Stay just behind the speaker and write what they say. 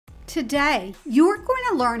Today, you're going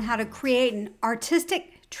to learn how to create an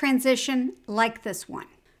artistic transition like this one.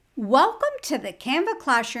 Welcome to the Canva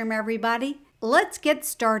classroom, everybody. Let's get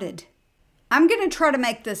started. I'm going to try to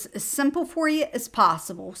make this as simple for you as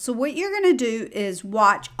possible. So what you're going to do is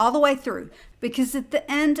watch all the way through, because at the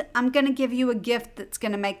end, I'm going to give you a gift that's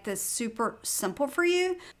going to make this super simple for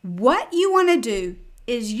you. What you want to do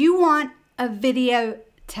is you want a video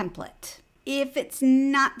template. If it's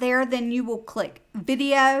not there, then you will click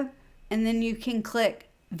video and then you can click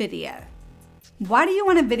video. Why do you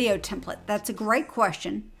want a video template? That's a great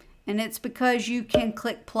question. And it's because you can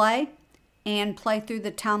click play and play through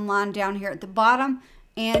the timeline down here at the bottom.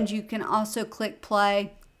 And you can also click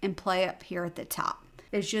play and play up here at the top.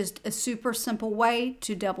 It's just a super simple way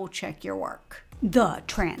to double check your work. The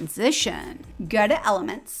transition. Go to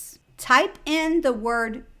Elements, type in the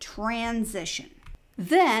word transition.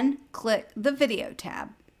 Then click the video tab.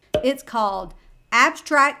 It's called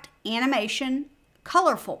Abstract Animation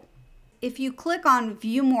Colorful. If you click on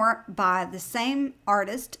View More by the same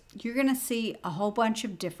artist, you're going to see a whole bunch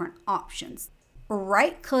of different options.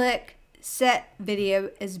 Right click, set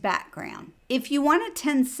video as background. If you want a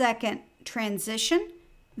 10-second transition,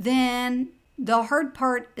 then the hard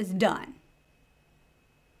part is done.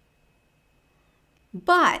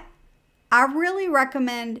 But I really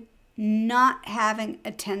recommend not having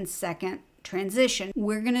a 10-second transition.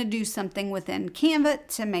 We're going to do something within Canva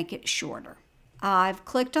to make it shorter. I've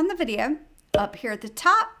clicked on the video. Up here at the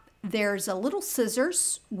top, there's a little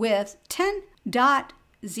scissors with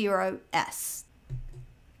 10.0s.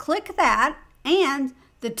 Click that and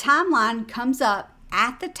the timeline comes up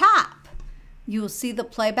at the top. You'll see the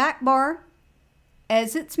playback bar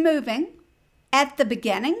as it's moving. At the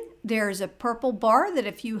beginning, there's a purple bar that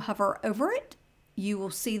if you hover over it, you will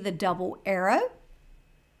see the double arrow.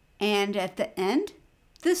 And at the end,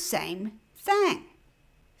 the same thing.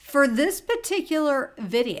 For this particular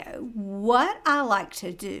video, what I like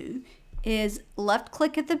to do is left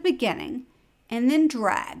click at the beginning and then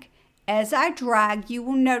drag. As I drag, you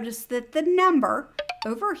will notice that the number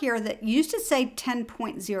over here that used to say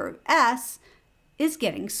 10.0s is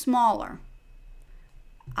getting smaller.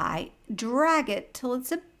 I drag it till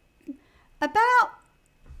it's about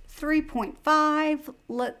 3.5.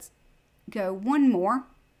 Let's go one more,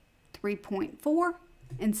 3.4,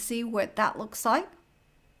 and see what that looks like.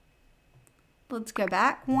 Let's go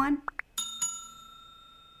back one.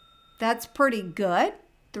 That's pretty good.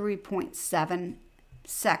 3.7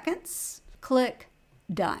 seconds. Click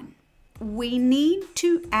done. We need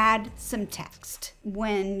to add some text.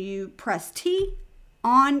 When you press T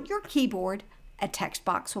on your keyboard, a text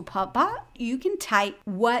box will pop up. You can type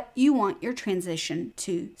what you want your transition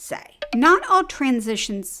to say. Not all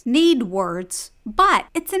transitions need words, but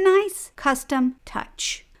it's a nice custom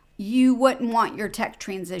touch. You wouldn't want your text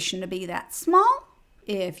transition to be that small.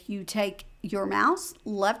 If you take your mouse,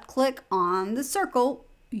 left click on the circle,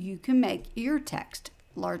 you can make your text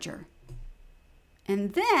larger.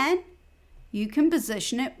 And then you can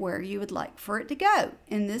position it where you would like for it to go.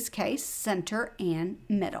 In this case, center and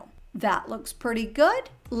middle. That looks pretty good.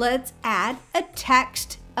 Let's add a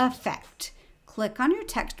text effect. Click on your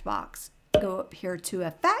text box, go up here to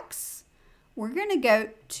Effects. We're going to go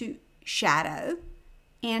to Shadow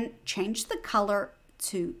and change the color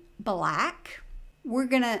to black. We're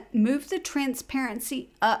going to move the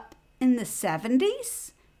transparency up in the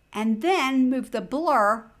 70s and then move the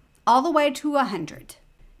blur all the way to 100.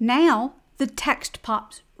 Now the text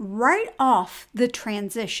pops right off the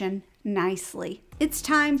transition nicely. It's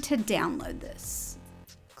time to download this.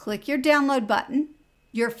 Click your download button.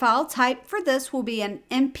 Your file type for this will be an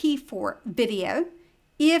MP4 video.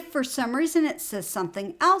 If for some reason it says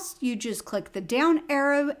something else, you just click the down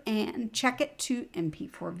arrow and check it to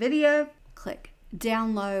MP4 video. Click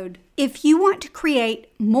download. If you want to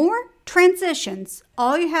create more transitions,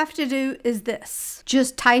 all you have to do is this.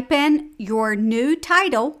 Just type in your new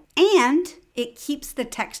title and it keeps the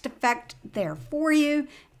text effect there for you,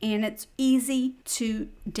 and it's easy to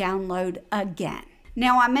download again.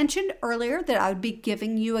 Now, I mentioned earlier that I would be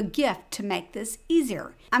giving you a gift to make this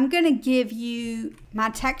easier. I'm going to give you my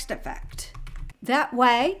text effect. That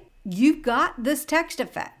way, you've got this text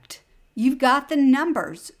effect. You've got the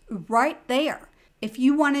numbers right there. If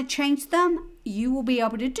you want to change them, you will be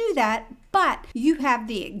able to do that, but you have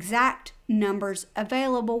the exact numbers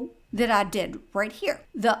available that I did right here.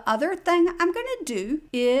 The other thing I'm going to do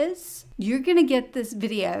is you're going to get this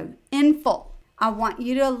video in full. I want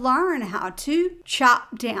you to learn how to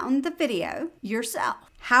chop down the video yourself.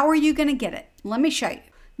 How are you going to get it? Let me show you.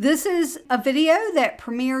 This is a video that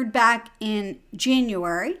premiered back in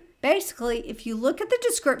January. Basically, if you look at the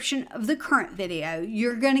description of the current video,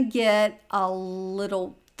 you're going to get a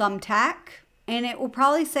little thumbtack, and it will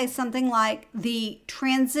probably say something like the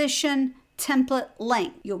transition template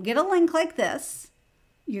link. You'll get a link like this.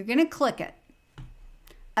 You're going to click it.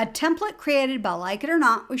 A template created by Like It or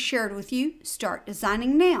Not was shared with you. Start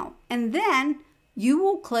designing now. And then you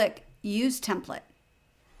will click Use Template.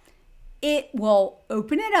 It will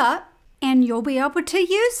open it up and you'll be able to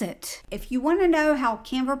use it. If you want to know how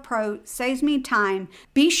Canva Pro saves me time,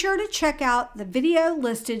 be sure to check out the video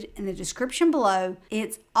listed in the description below.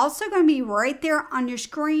 It's also going to be right there on your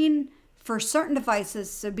screen for certain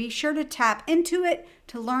devices, so be sure to tap into it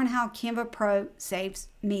to learn how Canva Pro saves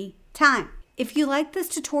me time. If you like this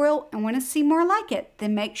tutorial and want to see more like it,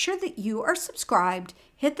 then make sure that you are subscribed,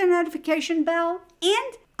 hit the notification bell,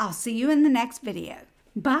 and I'll see you in the next video.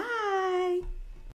 Bye!